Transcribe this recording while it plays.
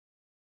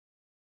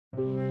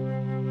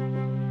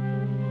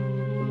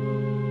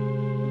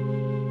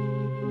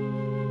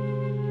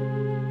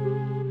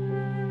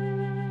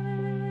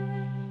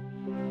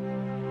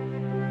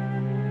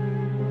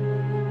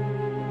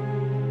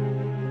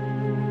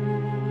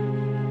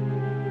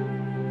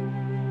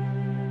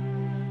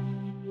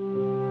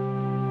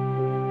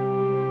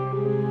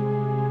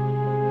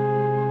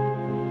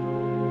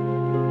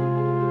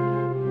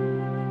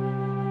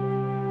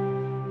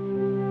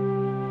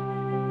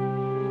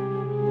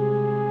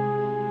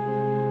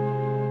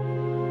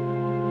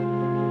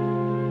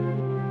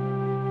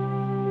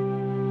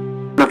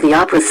The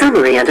opera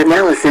summary and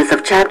analysis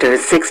of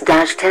chapters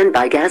 6-10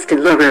 by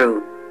Gaston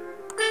Leroux.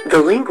 The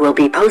link will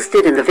be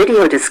posted in the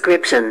video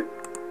description.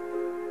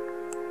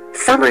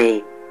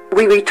 Summary.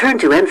 We return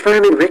to M.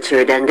 Furman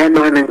Richard and M.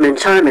 Norman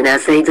Mancharman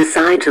as they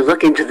decide to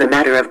look into the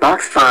matter of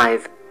Box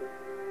 5.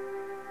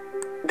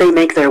 They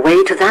make their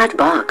way to that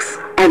box,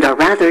 and are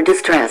rather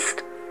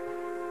distressed.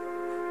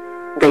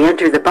 They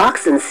enter the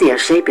box and see a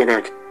shape in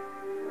it.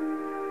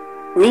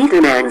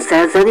 Neither man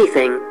says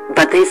anything,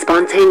 but they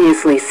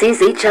spontaneously seize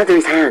each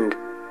other's hand.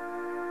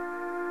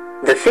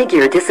 The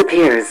figure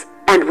disappears,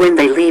 and when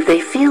they leave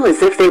they feel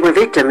as if they were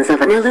victims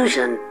of an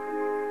illusion.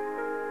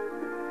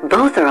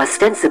 Both are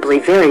ostensibly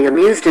very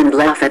amused and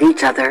laugh at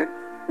each other.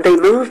 They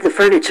move the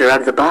furniture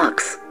of the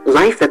box,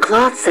 lift the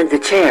cloths and the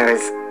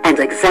chairs, and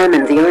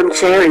examine the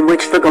armchair in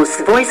which the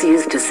ghost's voice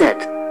used to sit.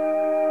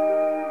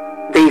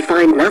 They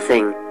find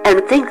nothing,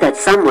 and think that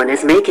someone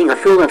is making a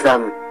fool of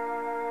them.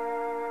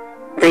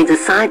 They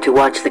decide to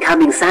watch the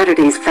coming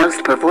Saturday's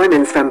Faust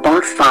performance from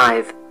Box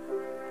 5.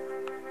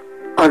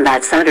 On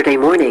that Saturday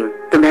morning,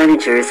 the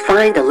managers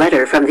find a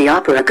letter from the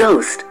opera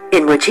ghost,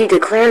 in which he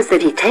declares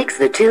that he takes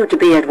the two to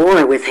be at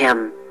war with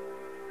him.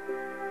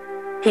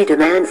 He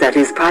demands that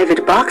his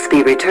private box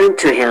be returned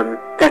to him,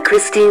 that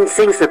Christine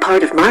sings the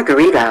part of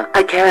Margarita,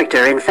 a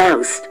character in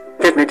Faust,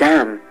 that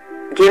Madame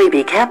Giry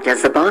be kept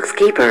as the box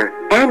keeper,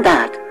 and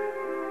that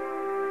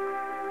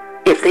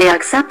if they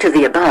accept to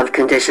the above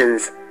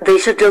conditions, they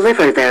should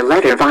deliver their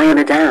letter via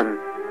Madame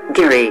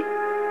Giry.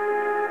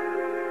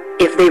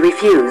 If they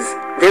refuse,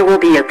 there will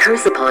be a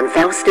curse upon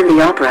Faust in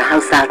the opera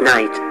house that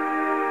night.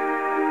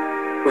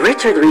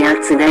 Richard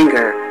reacts in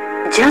anger.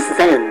 Just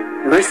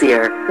then,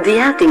 Mercier, the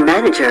acting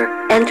manager,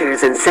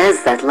 enters and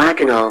says that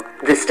Lacanal,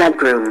 the stud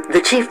groom,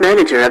 the chief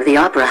manager of the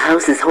opera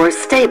house's horse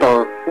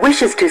stable,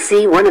 wishes to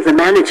see one of the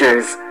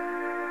managers.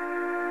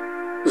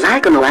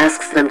 Lacanal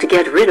asks them to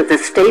get rid of the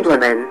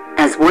stableman,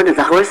 as one of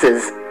the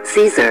horses,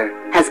 Caesar,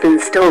 has been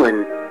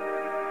stolen.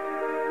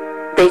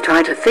 They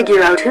try to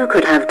figure out who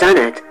could have done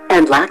it,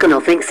 and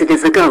Lacanal thinks it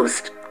is a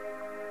ghost.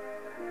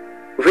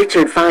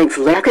 Richard finds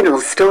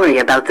Lacanal's story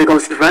about the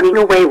ghost running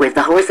away with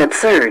the horse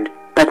absurd,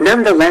 but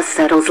nonetheless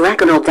settles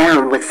Lacanal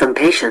down with some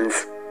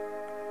patience.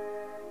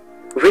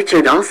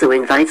 Richard also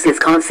invites his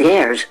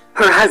concierge,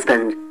 her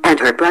husband, and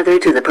her brother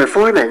to the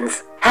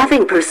performance,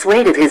 having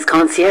persuaded his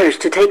concierge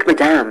to take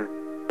Madame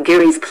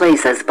Giry's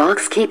place as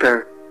box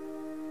keeper.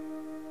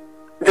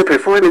 The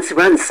performance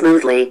runs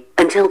smoothly,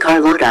 until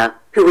Carlotta,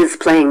 who is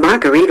playing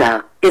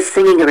Margarita, is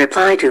singing a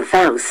reply to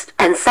Faust,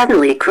 and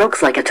suddenly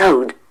croaks like a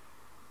toad.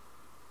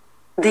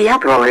 The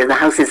uproar in the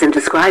house is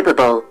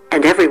indescribable,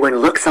 and everyone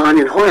looks on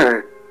in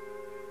horror.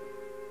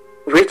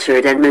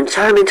 Richard and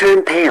Mancharman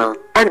turn pale,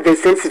 and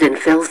this incident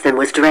fills them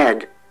with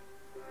dread.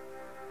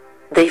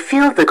 They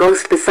feel the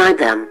ghost beside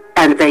them,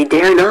 and they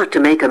dare not to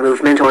make a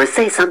movement or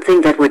say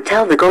something that would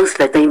tell the ghost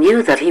that they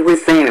knew that he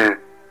was there.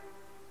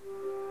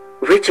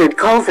 Richard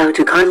calls out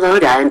to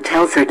Carlotta and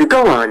tells her to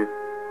go on.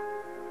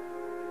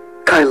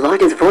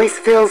 Carlotta's voice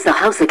fills the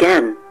house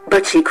again,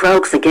 but she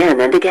croaks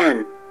again and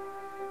again.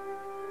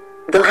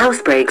 The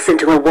house breaks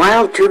into a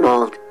wild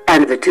tumult,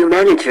 and the two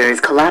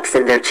managers collapse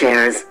in their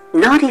chairs,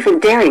 not even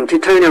daring to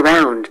turn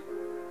around.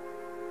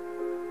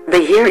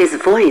 They hear his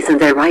voice in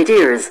their right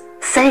ears,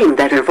 saying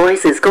that her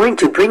voice is going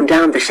to bring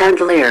down the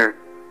chandelier.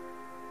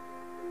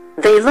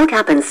 They look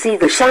up and see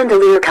the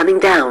chandelier coming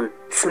down,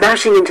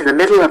 smashing into the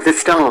middle of the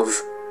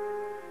stalls.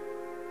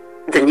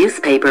 The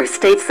newspaper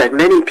states that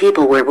many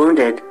people were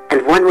wounded,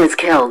 and one was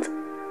killed.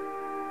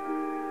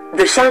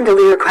 The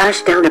chandelier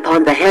crashed down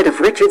upon the head of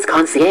Richard's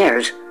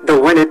concierge, the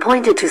one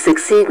appointed to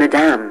succeed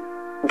Madame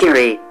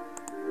Giry.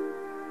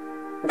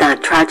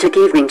 That tragic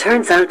evening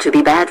turns out to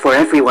be bad for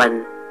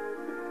everyone.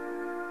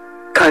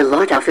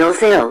 Carlotta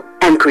feels ill,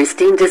 and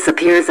Christine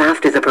disappears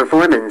after the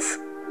performance.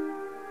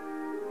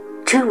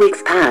 2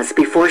 weeks pass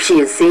before she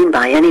is seen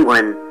by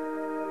anyone.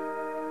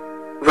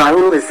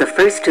 Raoul is the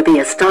first to be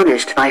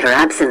astonished by her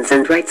absence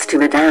and writes to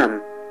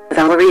Madame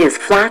Valerie is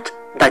flat,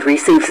 but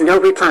receives no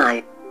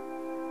reply.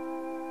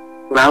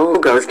 Raoul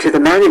goes to the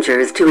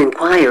managers to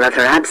inquire of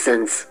her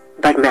absence,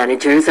 but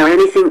managers are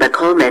anything but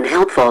calm and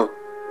helpful.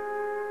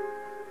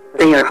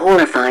 They are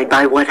horrified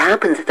by what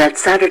happened that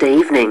Saturday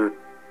evening.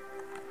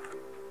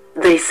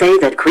 They say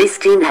that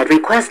Christine had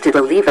requested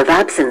a leave of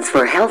absence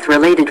for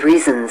health-related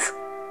reasons.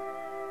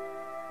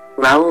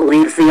 Raoul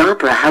leaves the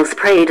opera house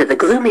prey to the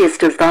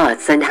gloomiest of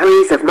thoughts and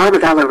hurries of Mama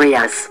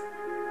Valerias.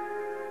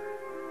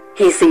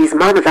 He sees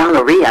Mama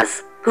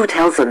Valerias, who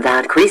tells him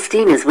that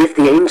Christine is with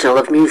the angel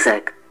of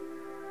music.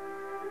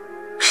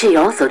 She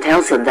also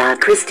tells him that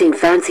Christine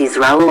fancies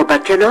Raoul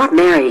but cannot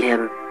marry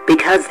him,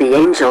 because the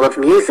angel of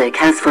music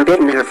has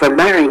forbidden her from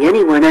marrying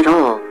anyone at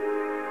all.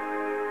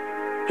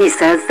 He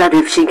says that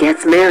if she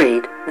gets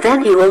married,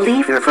 then he will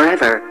leave her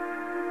forever.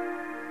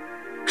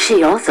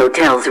 She also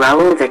tells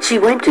Raoul that she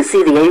went to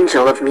see the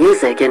angel of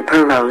music in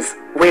Perros,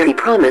 where he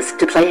promised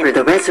to play her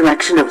the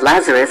resurrection of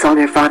Lazarus on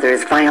her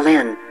father's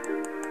violin.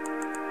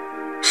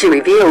 She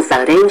reveals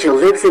that angel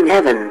lives in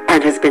heaven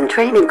and has been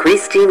training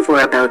Christine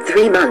for about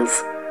 3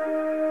 months.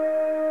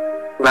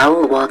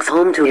 Raoul walks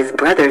home to his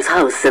brother's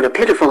house in a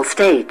pitiful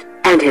state,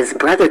 and his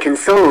brother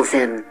consoles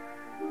him.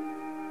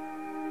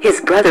 His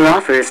brother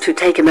offers to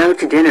take him out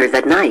to dinner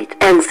that night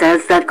and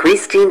says that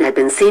Christine had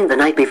been seen the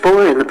night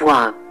before in the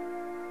Bois.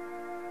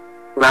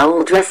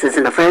 Raoul dresses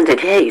in a frantic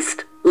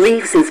haste,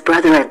 leaves his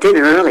brother at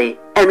dinner early,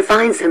 and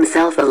finds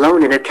himself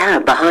alone in a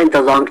cab behind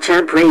the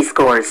Longchamp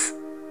racecourse.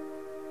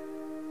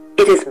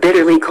 It is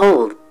bitterly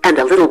cold, and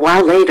a little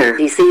while later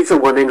he sees a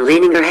woman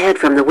leaning her head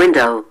from the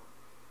window.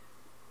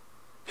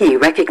 He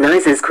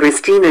recognizes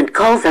Christine and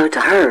calls out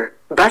to her,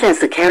 but as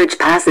the carriage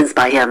passes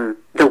by him,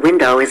 the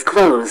window is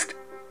closed.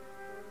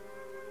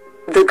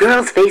 The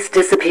girl's face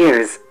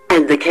disappears,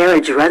 and the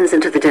carriage runs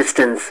into the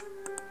distance.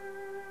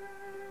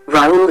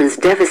 Raoul is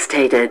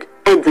devastated,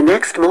 and the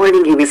next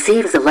morning he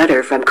receives a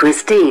letter from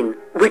Christine,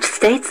 which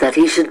states that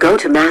he should go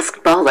to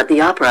masked ball at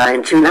the opera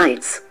in 2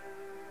 nights.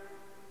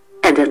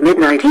 And at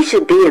midnight he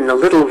should be in the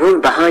little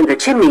room behind the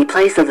chimney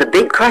place of the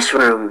big crush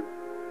room.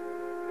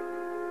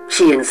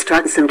 She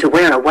instructs him to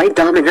wear a white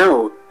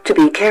domino, to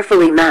be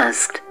carefully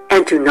masked,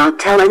 and to not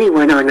tell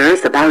anyone on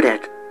earth about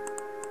it.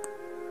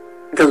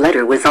 The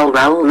letter was all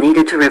Raoul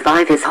needed to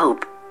revive his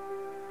hope.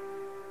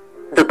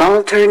 The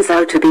ball turns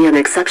out to be an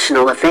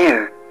exceptional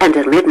affair, and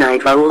at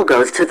midnight Raoul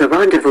goes to the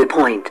rendezvous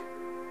point.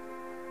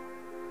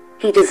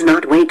 He does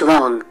not wait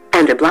long,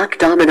 and a black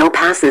domino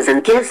passes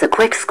and gives a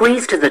quick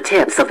squeeze to the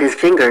tips of his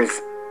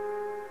fingers.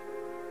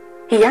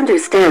 He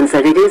understands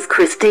that it is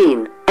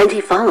Christine, and he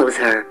follows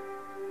her.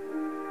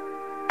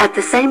 At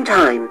the same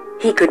time,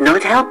 he could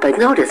not help but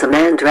notice a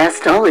man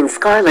dressed all in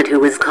scarlet who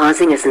was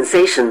causing a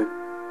sensation.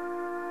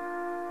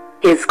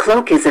 His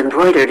cloak is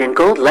embroidered in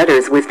gold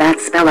letters with that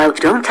spell out,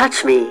 "Don't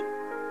touch me."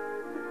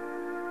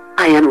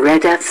 I am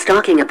Red F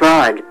stalking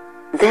abroad.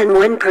 Then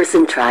one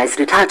person tries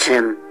to touch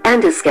him,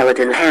 and a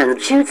skeleton hand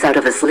shoots out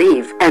of a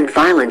sleeve and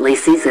violently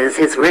seizes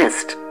his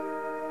wrist.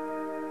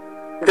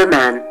 The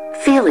man,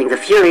 feeling the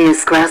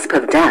furious grasp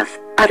of death,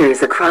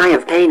 utters a cry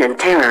of pain and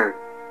terror.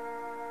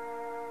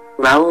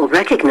 Raoul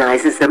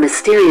recognizes the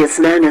mysterious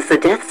man as the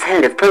death's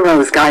head of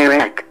Perros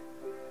Erik.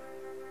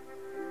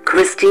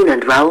 Christine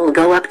and Raoul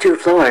go up 2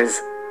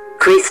 floors.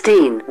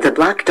 Christine, the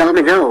black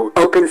domino,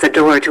 opens a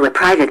door to a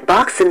private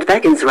box and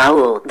beckons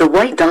Raoul, the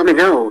white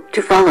domino,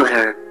 to follow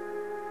her.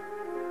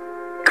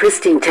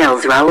 Christine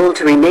tells Raoul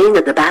to remain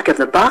at the back of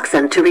the box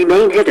and to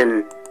remain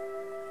hidden.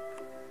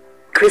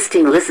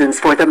 Christine listens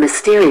for the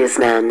mysterious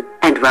man,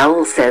 and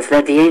Raoul says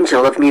that the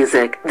angel of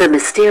music, the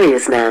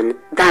mysterious man,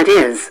 that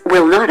is,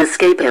 will not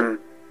escape him.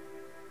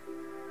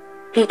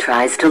 He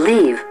tries to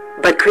leave,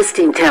 but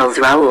Christine tells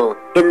Raoul,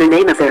 in the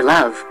name of their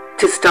love,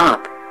 to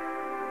stop.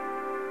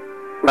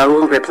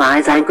 Raoul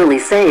replies angrily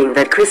saying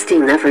that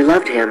Christine never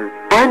loved him,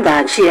 and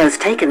that she has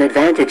taken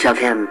advantage of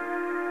him.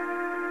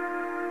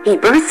 He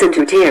bursts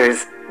into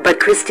tears, but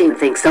Christine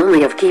thinks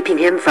only of keeping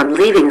him from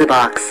leaving the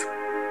box.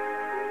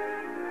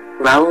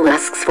 Raoul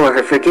asks for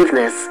her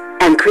forgiveness,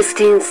 and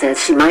Christine says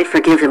she might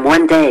forgive him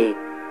one day.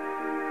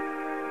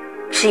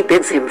 She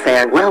bids him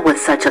farewell with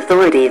such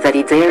authority that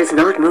he dares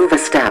not move a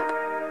step.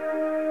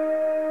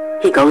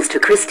 He goes to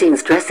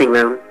Christine's dressing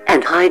room,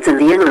 and hides in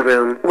the inner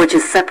room, which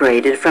is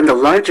separated from the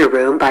larger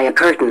room by a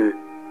curtain.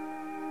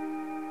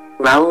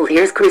 Raoul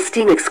hears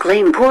Christine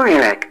exclaim, "Poor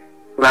Erik."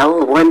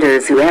 Raoul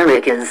wonders who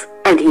Erik is,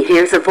 and he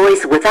hears a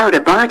voice without a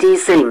body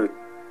sing.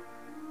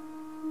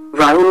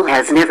 Raoul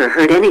has never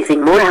heard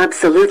anything more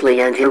absolutely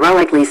and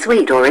heroically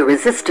sweet or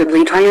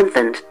irresistibly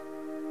triumphant.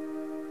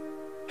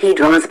 He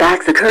draws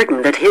back the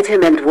curtain that hid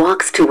him and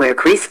walks to where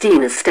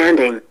Christine is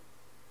standing.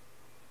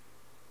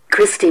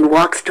 Christine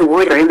walks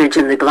toward her image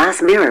in the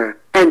glass mirror,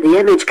 and the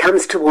image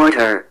comes toward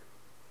her.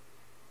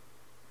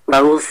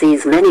 Raoul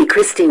sees many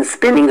Christines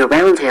spinning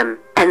around him,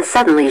 and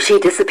suddenly she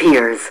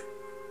disappears.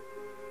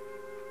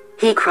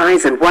 He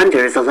cries and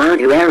wonders aloud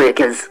who Erik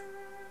is.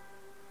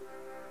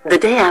 The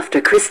day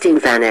after Christine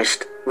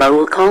vanished,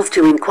 Raoul calls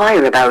to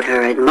inquire about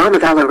her at Mama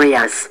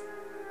Valeria's.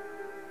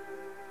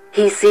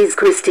 He sees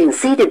Christine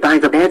seated by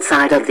the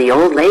bedside of the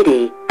old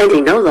lady, and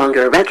he no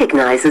longer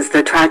recognizes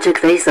the tragic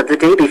face of the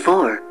day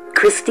before.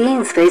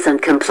 Christine's face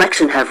and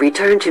complexion have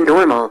returned to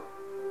normal.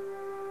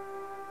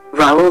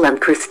 Raoul and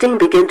Christine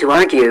begin to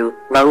argue.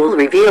 Raoul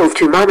reveals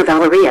to Mama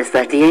Valeria's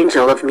that the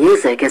angel of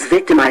music is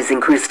victimizing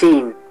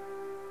Christine.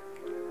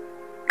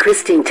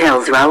 Christine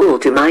tells Raoul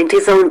to mind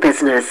his own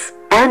business,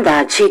 and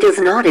that she does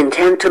not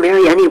intend to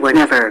marry anyone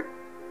ever.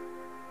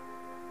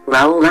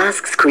 Raoul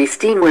asks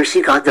Christine where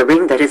she got the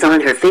ring that is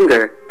on her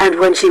finger, and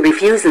when she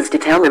refuses to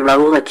tell him,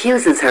 Raoul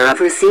accuses her of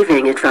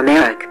receiving it from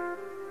Erik.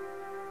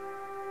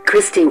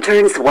 Christine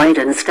turns white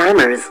and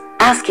stammers,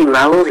 asking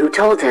Raoul who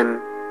told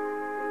him.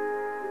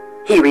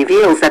 He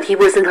reveals that he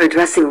was in her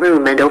dressing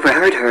room and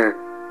overheard her.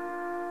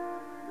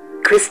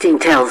 Christine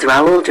tells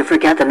Raoul to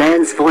forget the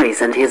man's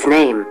voice and his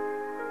name.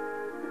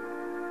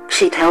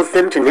 She tells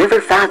them to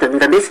never fathom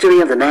the mystery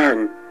of the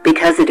man,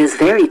 because it is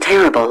very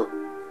terrible.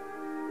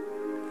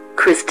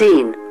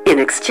 Christine, in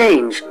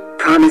exchange,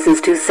 promises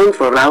to sing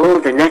for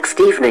Raoul the next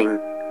evening.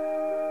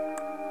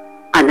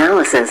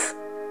 Analysis.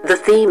 The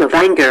theme of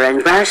anger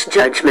and rash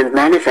judgment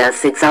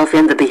manifests itself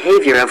in the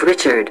behavior of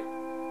Richard.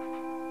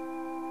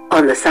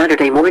 On the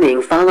Saturday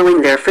morning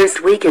following their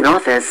first week in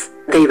office,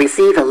 they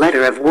receive a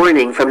letter of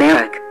warning from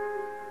Erik.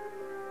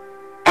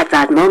 At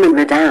that moment,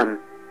 Madame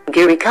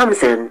Gary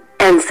comes in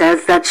and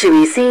says that she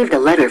received a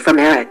letter from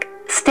Erik,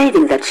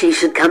 stating that she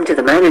should come to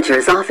the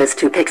manager's office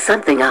to pick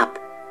something up.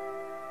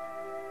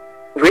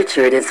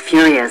 Richard is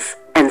furious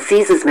and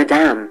seizes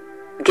Madame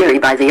Gary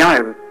by the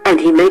arm, and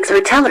he makes her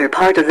tell her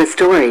part of the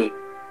story.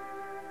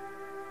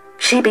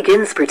 She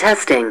begins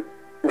protesting.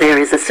 There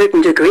is a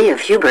certain degree of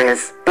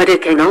hubris, but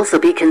it can also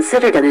be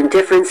considered an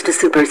indifference to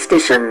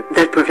superstition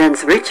that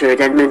prevents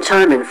Richard and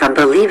Moncharmin from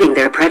believing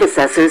their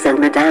predecessors and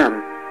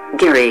Madame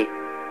Gary.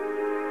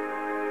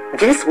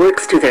 This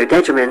works to their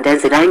detriment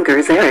as it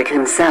angers Erik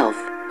himself,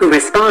 who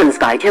responds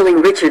by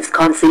killing Richard's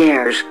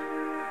concierge.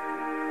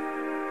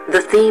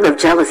 The theme of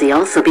jealousy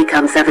also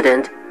becomes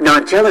evident,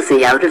 not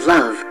jealousy out of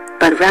love,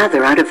 but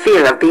rather out of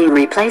fear of being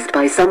replaced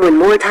by someone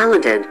more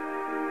talented.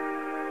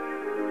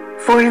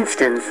 For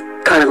instance,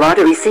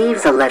 Carlotta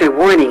receives a letter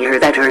warning her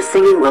that her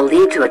singing will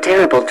lead to a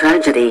terrible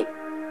tragedy.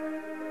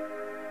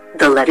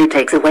 The letter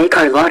takes away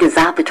Carlotta's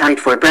appetite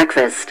for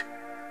breakfast.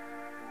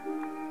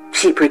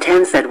 She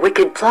pretends that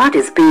wicked plot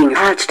is being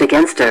hatched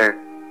against her.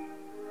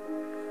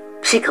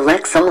 She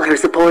collects all her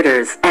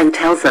supporters and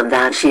tells them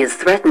that she is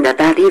threatened at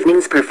that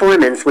evening's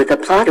performance with a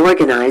plot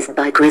organized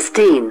by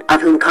Christine,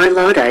 of whom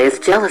Carlotta is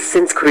jealous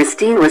since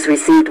Christine was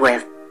received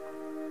with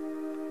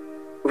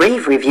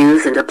rave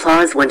reviews and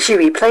applause when she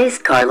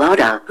replaced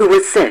Carlotta, who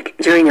was sick,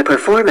 during a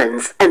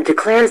performance, and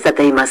declares that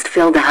they must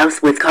fill the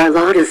house with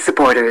Carlotta's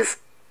supporters.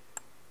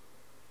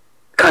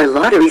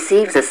 Carlotta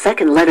receives a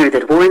second letter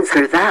that warns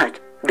her that,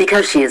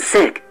 because she is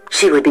sick,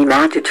 she would be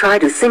mad to try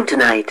to sing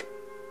tonight.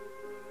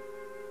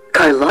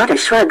 Carlotta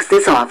shrugs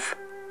this off.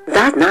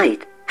 That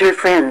night, her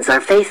friends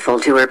are faithful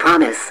to her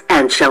promise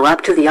and show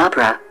up to the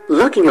opera,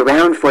 looking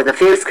around for the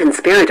fierce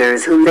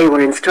conspirators whom they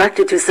were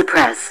instructed to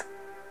suppress.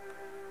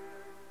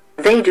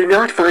 They do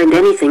not find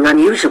anything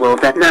unusual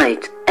that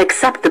night,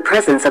 except the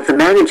presence of the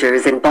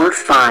managers in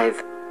box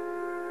 5.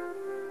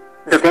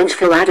 The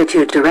vengeful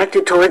attitude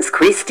directed towards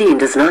Christine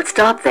does not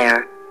stop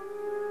there,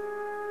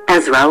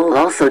 as Raoul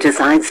also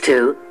decides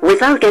to,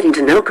 without getting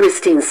to know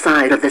Christine's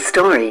side of the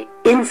story,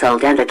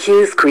 insult and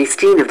accuse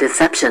Christine of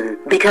deception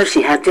because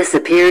she had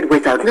disappeared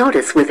without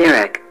notice with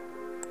Erik.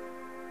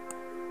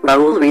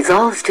 Raoul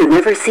resolves to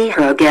never see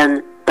her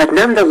again, but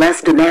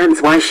nonetheless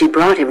demands why she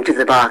brought him to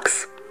the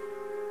box.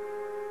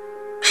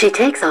 She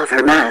takes off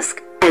her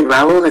mask, and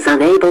Raoul is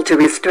unable to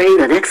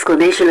restrain an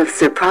exclamation of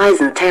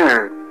surprise and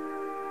terror.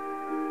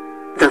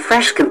 The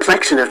fresh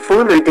complexion of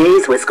former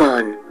days was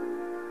gone.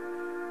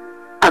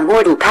 A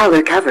mortal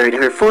pallor covered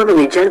her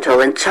formerly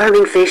gentle and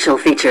charming facial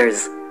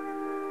features.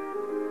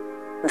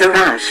 The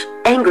rash,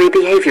 angry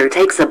behavior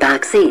takes a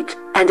back seat,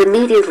 and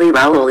immediately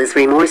Raoul is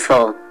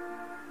remorseful.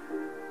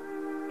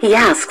 He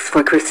asks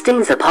for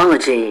Christine's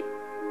apology.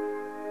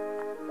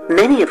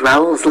 Many of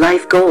Raoul's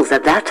life goals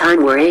at that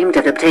time were aimed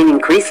at obtaining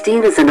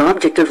Christine as an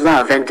object of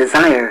love and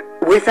desire,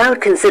 without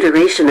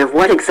consideration of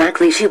what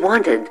exactly she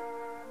wanted.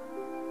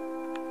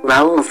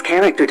 Raoul's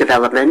character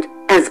development,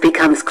 as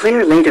becomes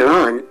clear later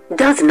on,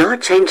 does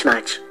not change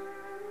much.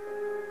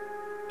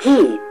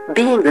 He,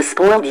 being the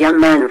spoiled young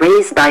man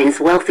raised by his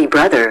wealthy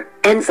brother,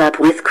 ends up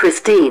with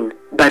Christine,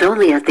 but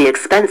only at the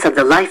expense of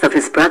the life of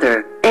his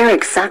brother,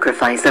 Erik's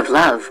sacrifice of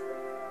love,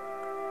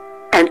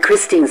 and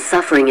Christine's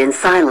suffering in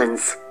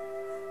silence.